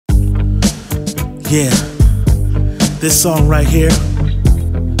Yeah, this song right here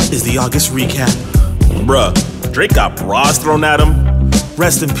is the August recap. Bruh, Drake got bras thrown at him.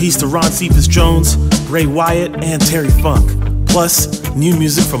 Rest in peace to Ron Cephas Jones, Bray Wyatt, and Terry Funk. Plus, new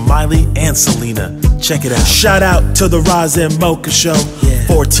music from Miley and Selena. Check it out. Shout out to the Roz and Mocha Show.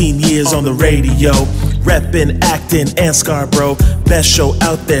 14 years on the radio. Reppin', actin', and Scarborough. Best show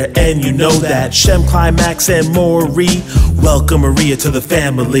out there, and you know that. Shem, Climax, and Maury. Welcome Maria to the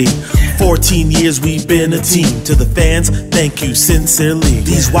family. 14 years we've been a team. To the fans, thank you sincerely.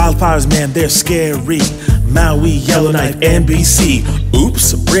 These wildfires, man, they're scary. Maui, Yellowknife, NBC.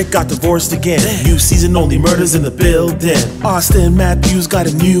 Oops, Brick got divorced again. New season, only murders in the building. Austin Matthews got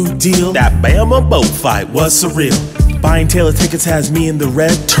a new deal. That Bama boat fight was surreal. Buying Taylor tickets has me in the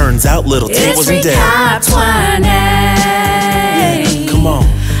red. Turns out Little Tay wasn't dead. It's recap 20. Yeah, come on.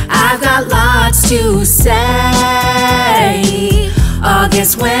 I've got lots to say.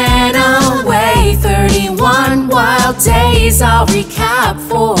 August went away, 31 wild days. I'll recap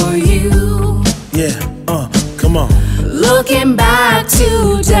for you. Yeah, come on. Looking back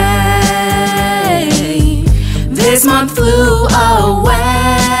today, this month flew away.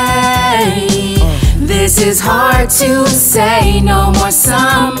 This is hard to say, no more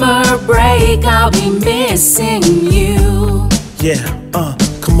summer break, I'll be missing you. Yeah,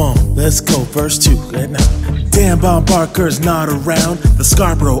 come on, let's go, verse 2, right now. Dan Bob Barker's not around, the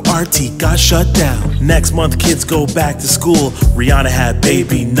Scarborough RT got shut down. Next month kids go back to school, Rihanna had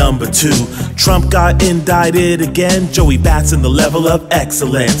baby number 2. Trump got indicted again, Joey Batson the level of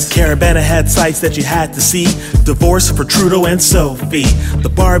excellence. Caravana had sights that you had to see, divorce for Trudeau and Sophie. The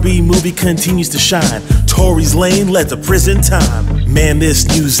Barbie movie continues to shine, Tory's Lane led to prison time. Man, this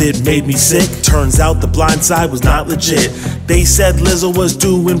news, it made me sick. Turns out The Blind Side was not legit. They said Lizzo was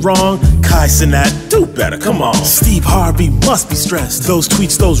doing wrong, Kai Cenat, do better, come on. Steve Harvey must be stressed. Those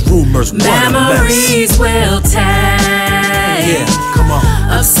tweets, those rumors, memories will take. Yeah, come on.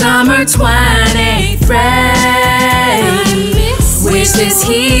 Of summer 23. Wish this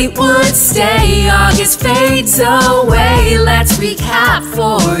heat would stay. August fades away. Let's recap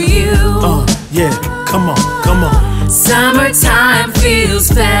for you. Yeah, come on, come on. Summertime feels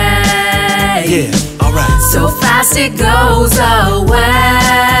fake. Yeah, alright. So fast it goes away.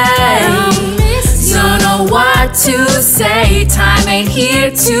 Don't know what to say. Time ain't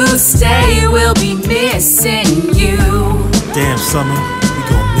here to stay. We'll be missing you. Damn, summer, we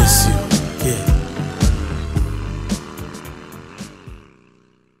gon' miss you.